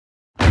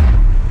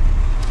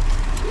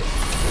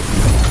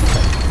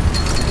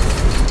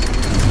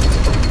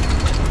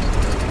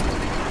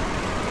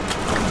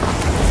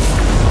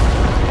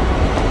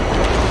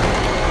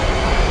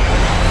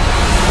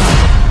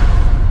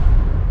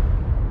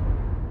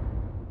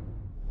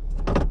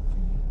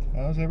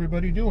How's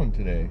everybody doing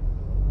today?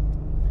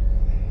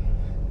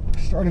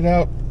 Started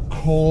out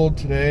cold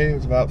today. It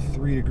was about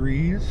 3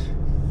 degrees.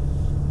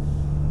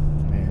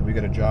 And we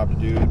got a job to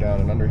do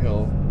down in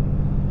Underhill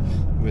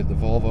with the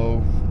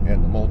Volvo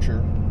and the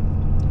mulcher.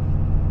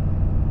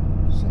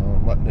 So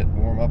I'm letting it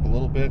warm up a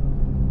little bit.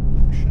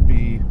 Should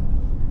be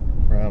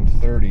around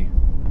 30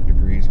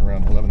 degrees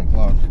around 11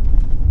 o'clock.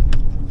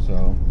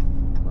 So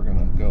we're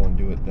gonna go and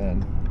do it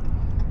then.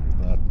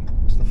 But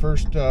it's the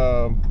first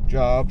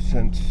job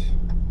since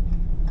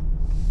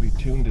we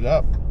tuned it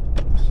up.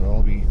 So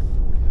I'll be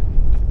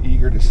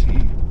eager to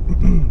see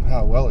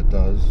how well it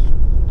does.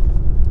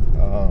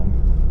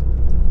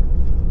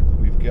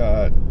 We've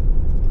got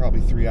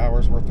probably 3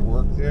 hours worth of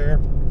work there.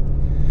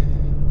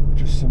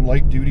 Just some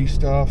light duty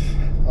stuff.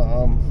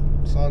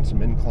 It's on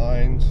some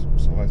inclines,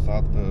 so I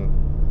thought the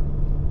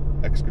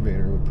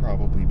excavator would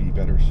probably be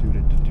better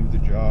suited to do the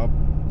job,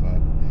 but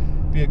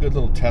be a good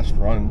little test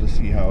run to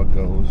see how it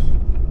goes.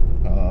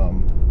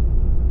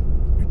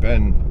 We've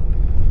been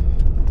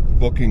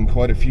booking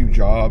quite a few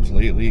jobs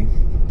lately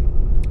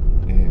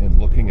and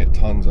looking at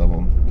tons of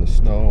them. The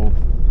snow,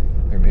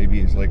 there maybe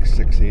is like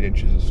 6-8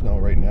 inches of snow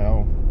right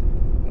now.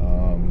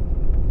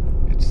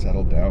 It's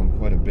settled down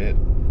quite a bit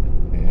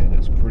and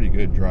it's pretty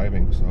good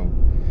driving, so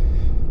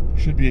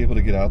should be able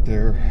to get out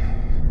there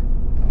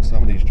on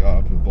some of these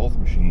jobs with both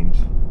machines.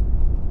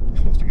 We're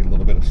supposed to get a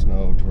little bit of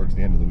snow towards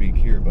the end of the week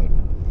here, but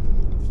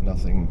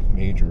nothing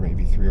major,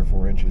 maybe 3 or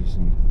 4 inches,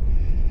 and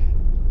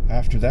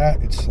after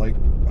that it's like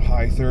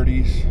high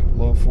 30s,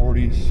 low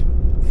 40s,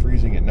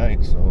 freezing at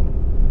night. So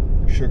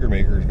Sugar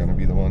Maker is going to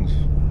be the ones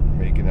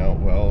making out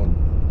well, and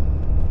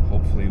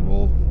hopefully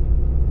we'll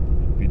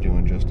be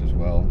doing just as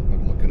well. I'll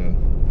look at a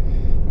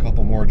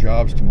couple more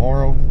jobs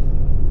tomorrow.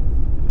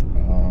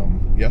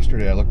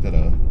 Yesterday I looked at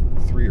a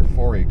 3 or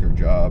 4 acre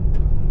job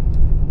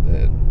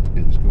that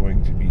is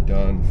going to be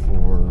done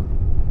for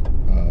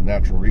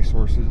Natural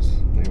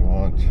Resources. They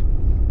want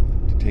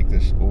to take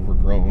this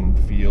overgrown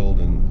field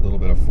and a little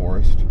bit of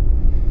forest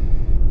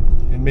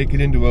and make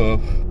it into a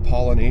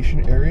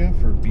pollination area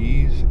for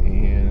bees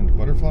and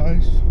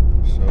butterflies.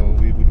 So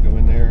we would go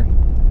in there,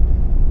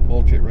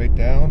 mulch it right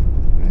down,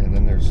 and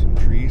then there's some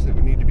trees that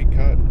would need to be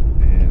cut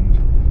and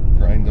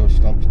grind those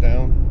stumps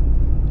down.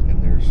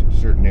 And there's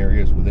certain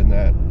areas within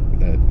that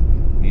that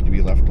need to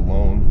be left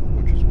alone,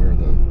 which is where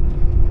the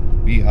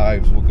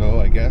beehives will go,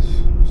 I guess.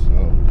 So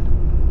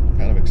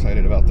kind of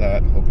excited about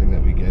that, hoping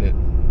that we get it.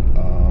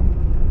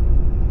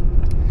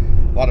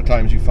 A lot of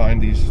times you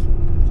find these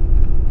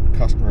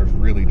customers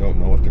really don't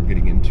know what they're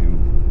getting into.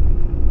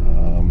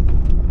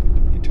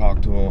 You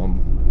talk to them,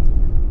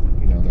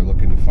 you know, they're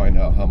looking to find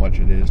out how much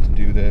it is to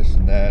do this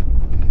and that,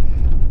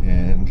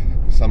 and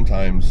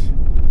sometimes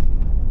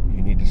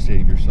you need to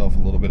save yourself a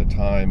little bit of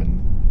time and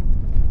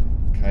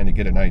kind of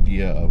get an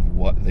idea of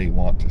what they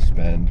want to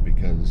spend,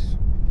 because,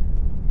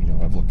 you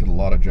know, I've looked at a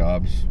lot of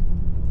jobs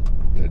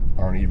that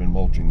aren't even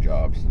mulching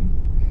jobs, and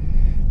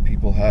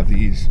people have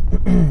these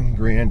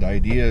grand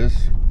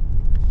ideas,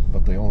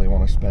 but they only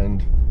want to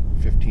spend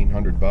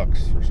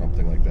 $1,500 or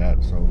something like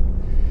that. So,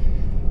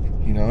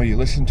 you know, you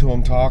listen to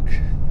them talk,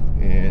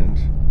 and,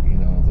 you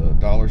know, the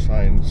dollar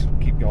signs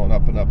keep going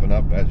up and up and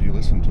up as you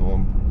listen to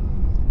them.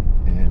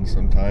 And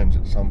sometimes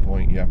at some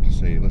point you have to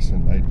say,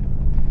 listen, I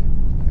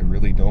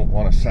really don't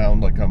want to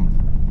sound like I'm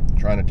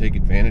trying to take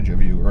advantage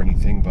of you or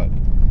anything, but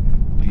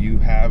do you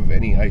have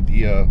any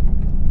idea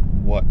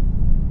what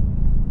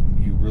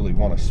you really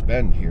want to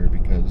spend here?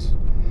 Because,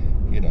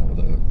 you know,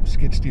 the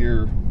skid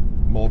steer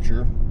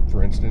mulcher,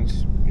 for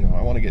instance, you know,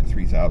 I want to get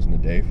 $3,000 a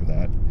day for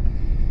that.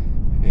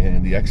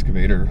 And the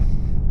excavator,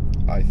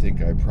 I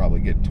think I probably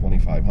get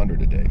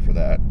 $2,500 a day for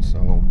that.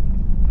 So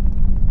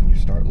you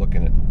start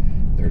looking at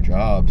their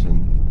jobs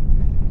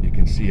and you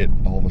can see it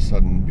all of a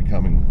sudden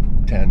becoming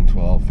 $10,000,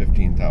 $12,000,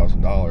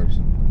 $15,000,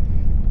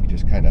 and you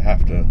just kind of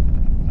have to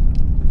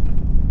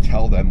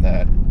tell them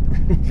that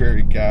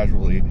very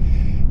casually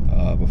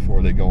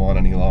before they go on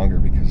any longer,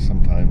 because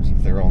sometimes if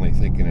they're only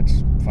thinking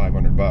it's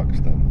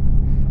 $500,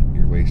 then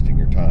you're wasting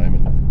your time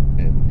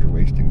and you're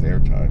wasting their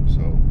time.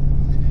 So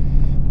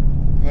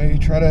I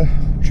try to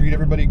treat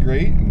everybody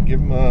great and give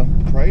them a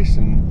price,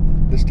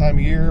 and this time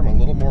of year I'm a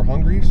little more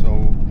hungry,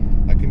 so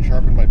I can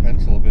sharpen my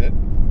pencil a bit.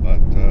 But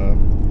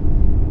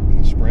in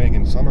the spring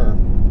and summer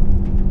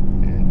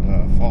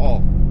and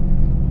fall,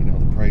 you know,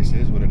 the price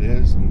is what it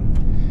is,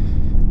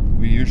 and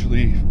we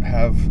usually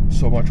have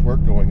so much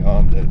work going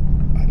on that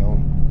I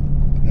don't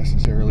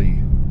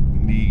necessarily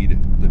need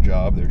the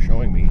job they're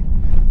showing me.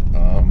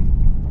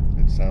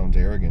 It sounds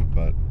arrogant,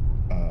 but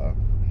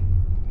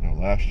you know,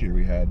 last year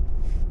we had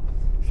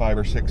 5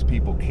 or 6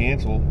 people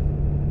cancel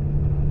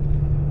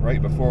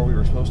right before we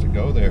were supposed to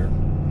go there,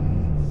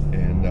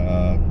 and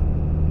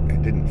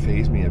it didn't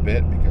faze me a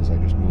bit because I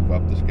just moved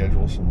up the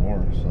schedule some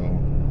more. So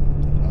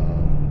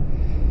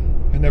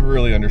I never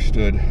really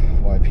understood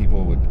why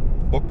people would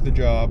book the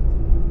job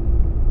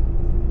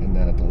and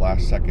then at the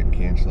last second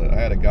cancel it. I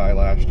had a guy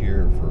last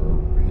year for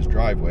his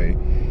driveway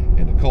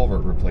and a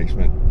culvert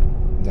replacement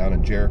down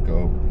in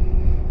Jericho.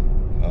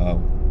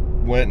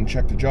 went and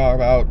checked the job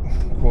out,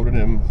 quoted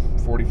him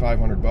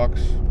 $4,500.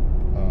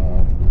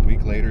 A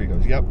week later, he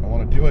goes, "Yep, I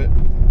want to do it,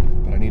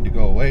 but I need to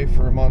go away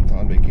for a month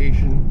on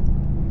vacation.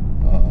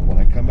 When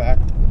I come back,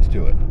 let's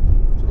do it."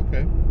 So,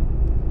 okay.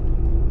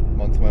 A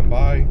month went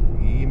by.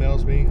 He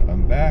emails me,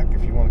 "I'm back.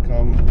 If you want to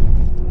come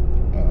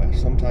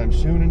sometime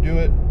soon and do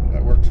it,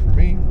 that works for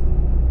me."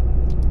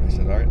 I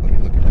said, "All right, let me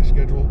look at my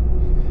schedule."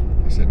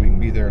 I said, "We can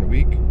be there in a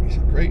week." He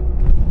said, "Great."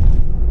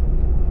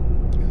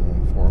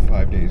 4 or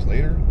 5 days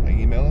later, I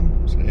email him,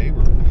 said, "Hey,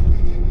 we're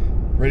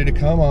ready to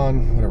come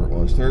on whatever it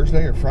was,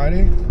 Thursday or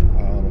Friday.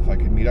 If I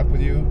could meet up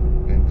with you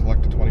and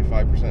collect a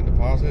 25%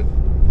 deposit,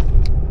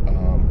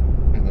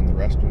 and then the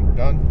rest when we're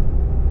done."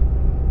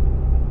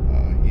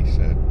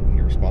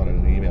 He responded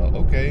in an email,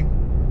 "Okay, ...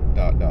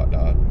 That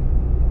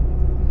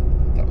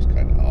was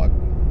kind of odd.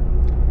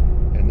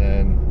 And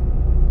then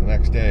the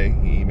next day,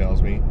 he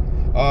emails me,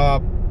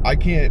 "I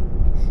can't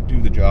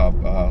do the job.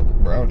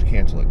 We're going to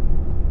cancel it."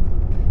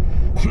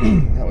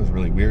 That was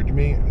really weird to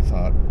me. I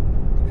thought,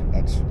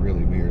 that's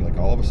really weird. Like,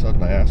 all of a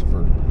sudden, I asked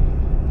for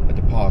a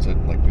deposit,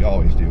 like we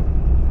always do,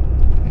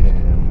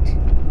 and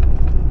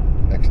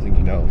next thing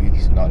you know,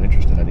 he's not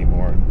interested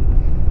anymore.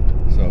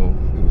 And so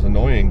it was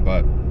annoying,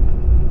 but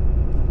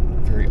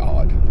very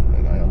odd.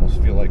 And I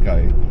almost feel like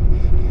I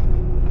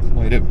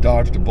might have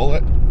dodged a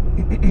bullet.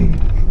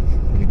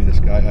 Maybe this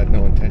guy had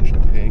no intention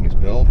of paying his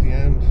bill at the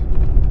end.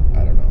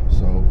 I don't know.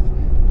 So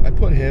I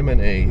put him in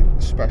a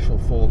special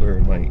folder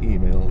in my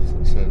emails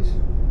that says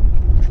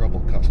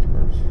trouble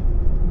customers.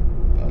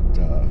 But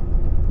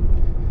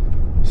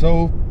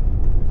so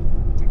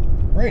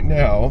right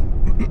now,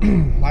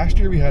 last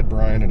year we had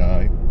Brian and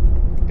I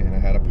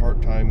had a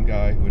part-time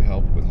guy who would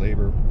help with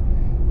labor.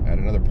 I had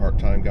another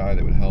part-time guy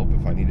that would help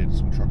if I needed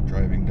some truck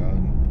driving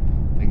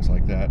done, things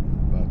like that.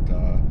 But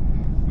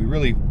we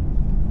really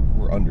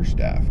were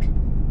understaffed.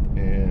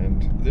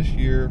 And this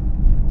year,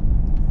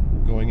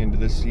 going into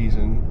this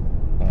season,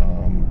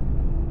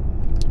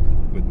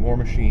 with more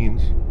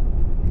machines,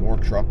 more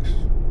trucks,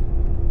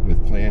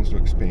 with plans to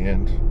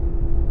expand,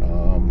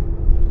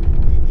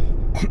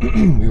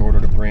 we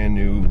ordered a brand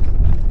new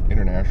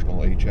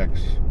International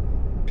HX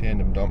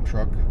tandem dump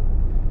truck.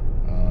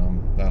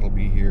 That'll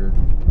be here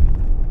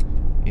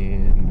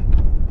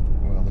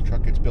the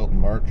truck gets built in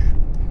March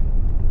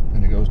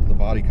and it goes to the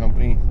body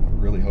company. I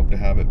really hope to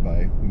have it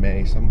by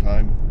May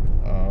sometime.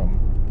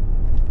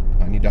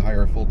 I need to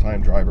hire a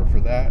full-time driver for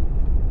that.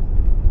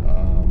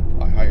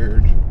 I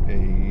hired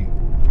a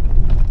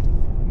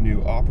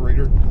new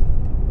operator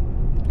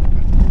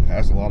who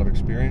has a lot of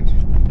experience.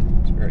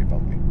 It's very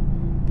bumpy.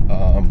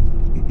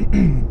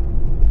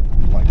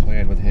 My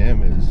plan with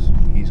him is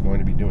he's going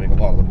to be doing a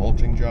lot of the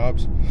mulching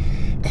jobs.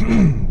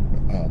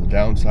 The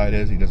downside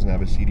is he doesn't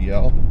have a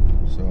CDL,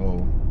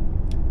 so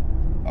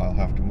I'll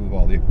have to move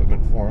all the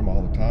equipment for him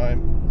all the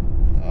time.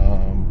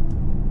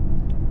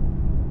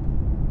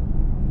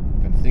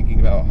 Been thinking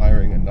about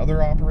hiring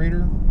another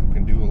operator who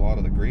can do a lot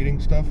of the grading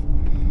stuff,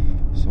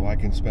 so I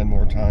can spend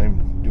more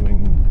time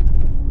doing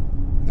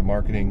the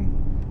marketing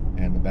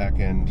and the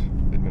back-end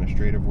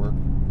administrative work.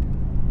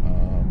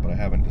 But I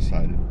haven't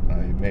decided.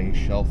 I may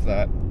shelf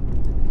that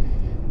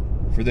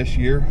for this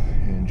year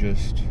and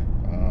just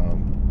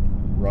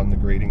run the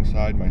grading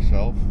side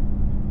myself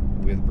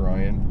with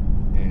Brian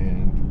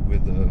and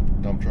with the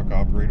dump truck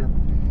operator.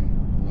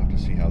 We'll have to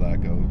see how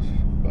that goes.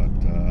 But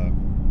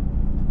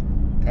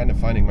kind of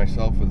finding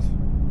myself with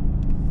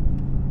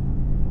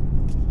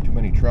too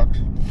many trucks.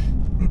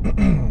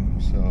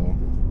 So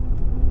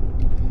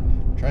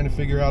trying to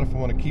figure out if I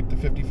want to keep the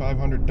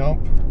 5500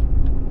 dump.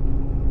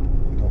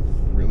 I don't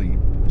really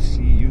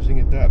see using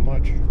it that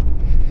much.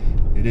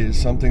 It is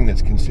something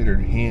that's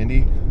considered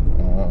handy,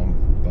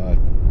 but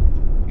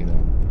you know,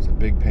 it's a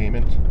big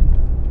payment,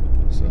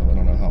 so I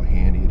don't know how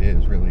handy it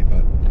is really,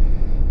 but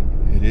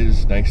it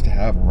is nice to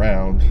have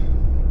around.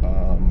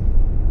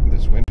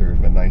 This winter has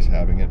been nice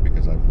having it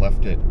because I've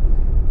left it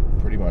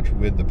pretty much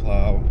with the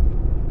plow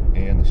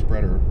and the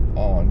spreader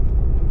on,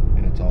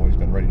 and it's always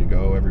been ready to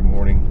go every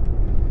morning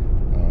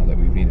that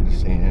we've needed to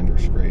sand or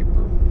scrape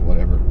or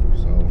whatever.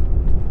 So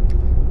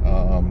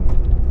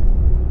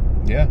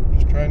yeah,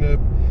 just trying to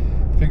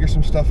figure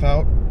some stuff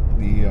out.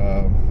 The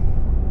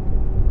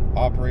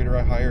operator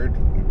I hired,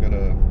 we've got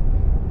a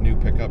new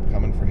pickup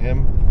coming for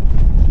him,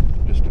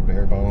 just a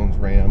bare bones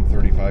Ram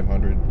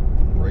 3500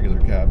 regular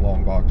cab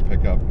long box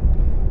pickup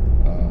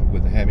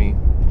with a Hemi.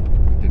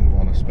 I didn't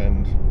want to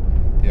spend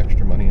the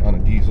extra money on a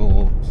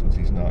diesel since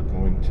he's not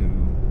going to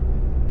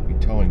be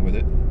towing with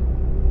it.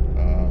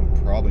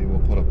 Probably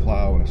we'll put a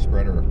plow and a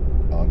spreader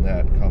on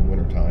that come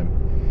winter time,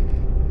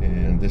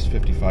 and this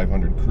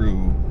 5500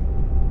 crew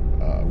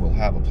will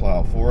have a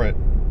plow for it,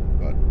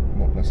 but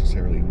won't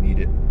necessarily need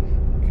it.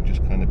 It can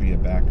just kind of be a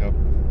backup.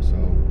 So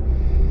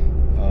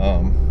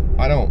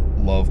I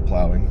don't love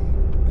plowing.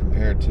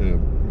 Compared to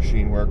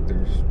machine work,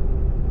 there's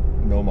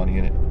no money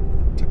in it.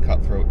 It's a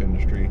cutthroat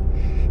industry.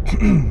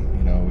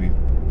 You know, we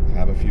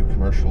have a few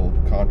commercial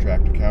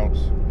contract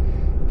accounts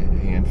and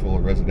a handful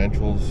of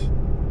residentials.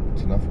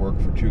 It's enough work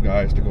for two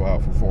guys to go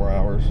out for 4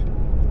 hours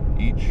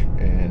each,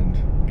 and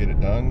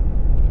done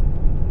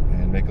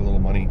and make a little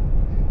money,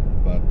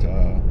 but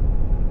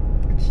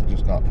it's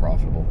just not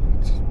profitable.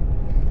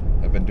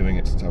 I've been doing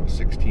it since I was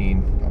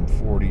 16. I'm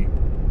 40.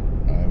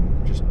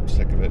 I'm just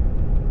sick of it.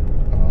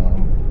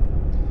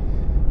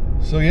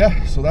 So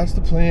yeah, so that's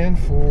the plan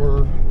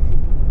for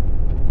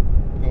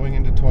going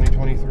into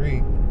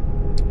 2023.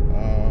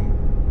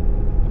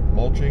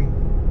 Mulching,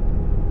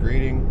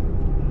 grading,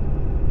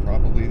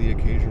 probably the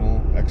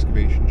occasional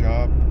excavation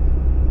job,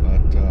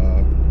 but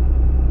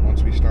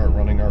once we start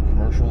running our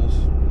commercials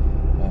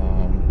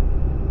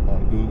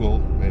on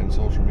Google and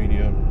social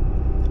media,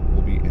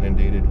 we'll be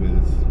inundated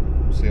with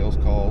sales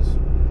calls,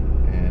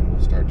 and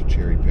we'll start to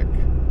cherry pick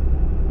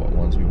what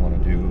ones we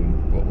want to do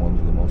and what ones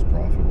are the most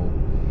profitable.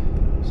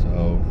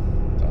 So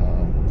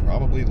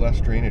probably less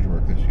drainage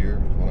work this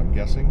year is what I'm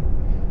guessing.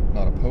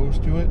 Not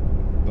opposed to it,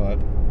 but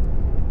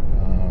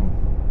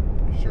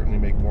you certainly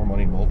make more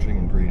money mulching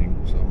and grading,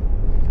 so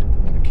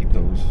I'm going to keep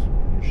those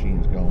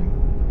machines going.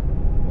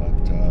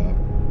 But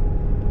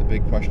the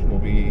big question will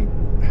be,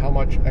 how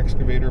much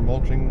excavator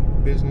mulching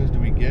business do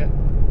we get,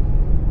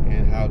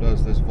 and how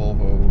does this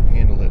Volvo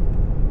handle it?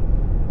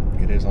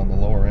 It is on the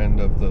lower end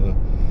of the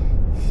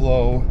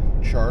flow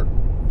chart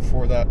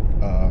for that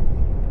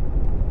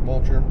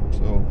mulcher,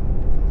 so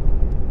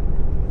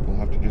we'll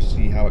have to just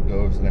see how it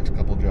goes the next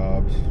couple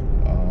jobs,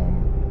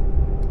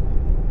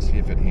 see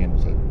if it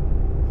handles it.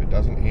 If it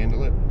doesn't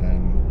handle it,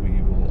 then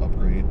we will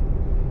upgrade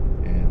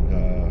and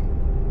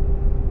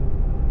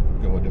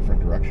go a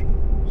different direction.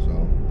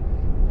 So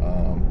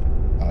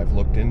I've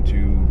looked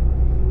into,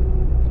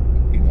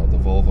 the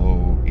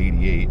Volvo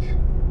 88,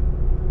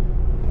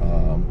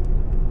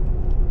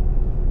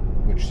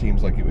 which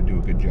seems like it would do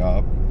a good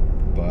job,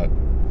 but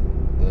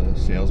the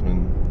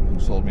salesman who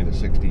sold me the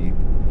 60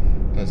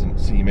 doesn't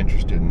seem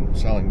interested in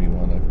selling me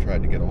one. I've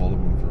tried to get a hold of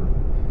him for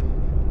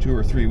 2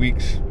 or 3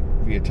 weeks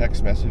via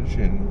text message,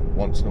 and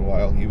once in a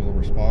while he will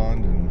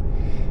respond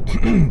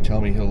and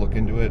tell me he'll look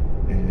into it,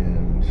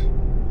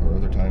 or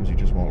other times he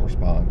just won't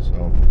respond.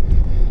 So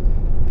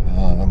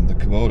the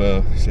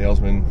Kubota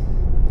salesman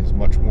is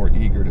much more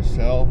eager to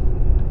sell,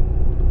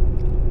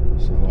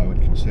 so I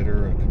would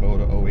consider a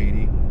Kubota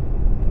 080.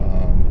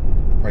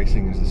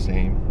 Pricing is the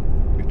same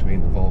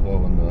between the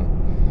Volvo and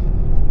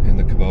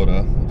the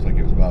Kubota. Looks like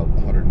it was about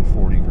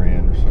 140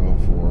 grand or so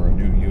for a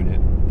new unit.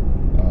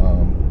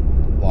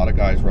 A lot of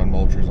guys run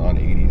mulchers on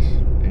 80s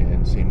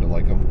and seem to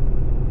like them.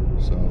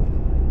 So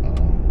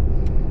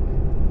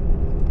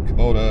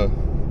Kubota,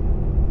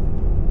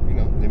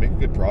 they make a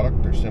good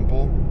product. They're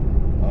simple.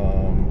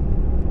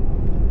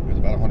 It was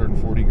about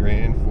 140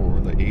 grand for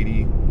the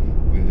 80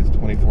 with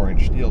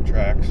 24-inch steel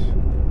tracks,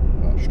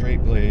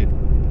 straight blade,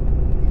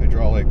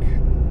 hydraulic,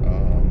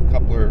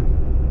 coupler,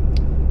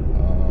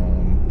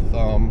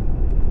 thumb,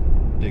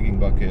 digging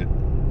bucket,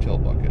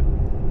 tilt bucket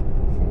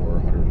for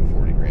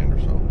 140 grand or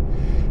so.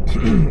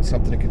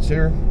 Something to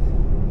consider.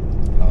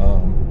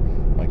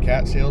 My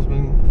cat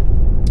salesman,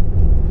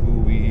 who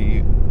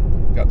we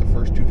got the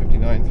first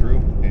 259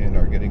 through and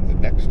are getting the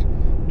next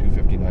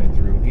 259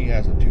 through, he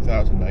has a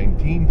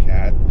 2019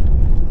 cat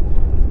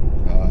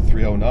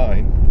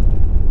 309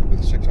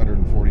 with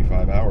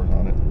 645 hours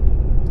on it,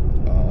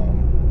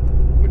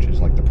 which is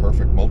like the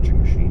perfect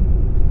mulching machine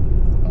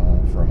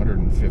for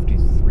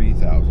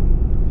 153,000.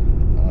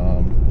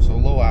 So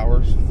low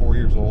hours, 4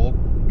 years old,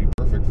 be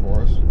perfect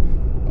for us.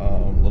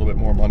 A little bit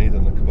more money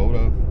than the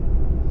Kubota,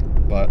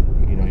 but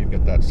you've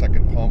got that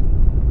second pump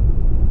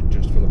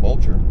just for the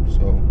mulcher.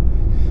 So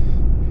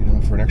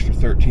for an extra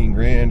 13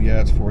 grand,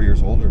 yeah, it's 4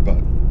 years older,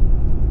 but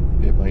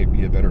it might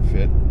be a better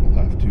fit.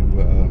 We'll have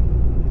to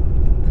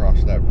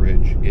cross that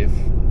bridge if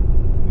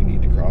we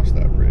need to cross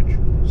that bridge.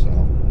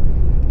 So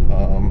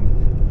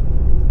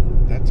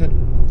that's it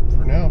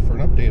for now, for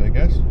an update, I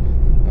guess.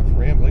 Enough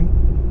rambling.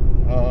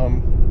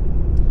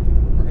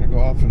 We're going to go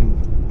off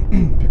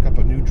and pick up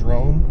a new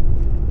drone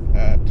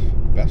at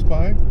Best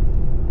Buy.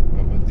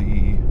 Went with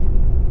the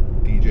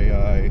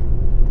DJI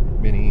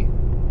Mini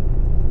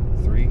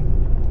 3,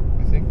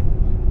 I think.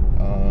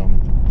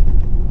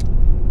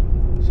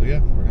 So yeah,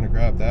 we're going to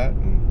grab that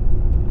and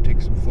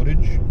take some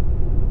footage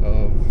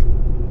of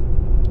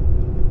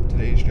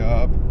today's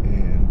job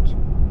and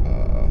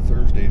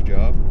Thursday's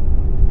job.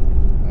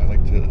 I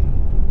like to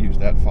use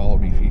that follow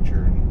me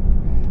feature, and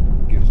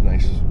gives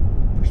nice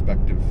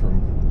perspective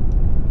from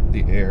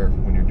the air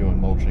when you're doing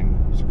mulching.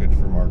 It's good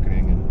for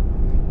marketing and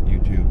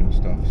YouTube and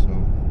stuff.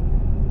 So,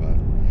 but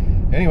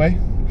anyway,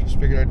 just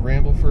figured I'd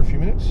ramble for a few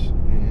minutes,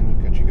 and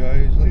we'll catch you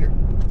guys later.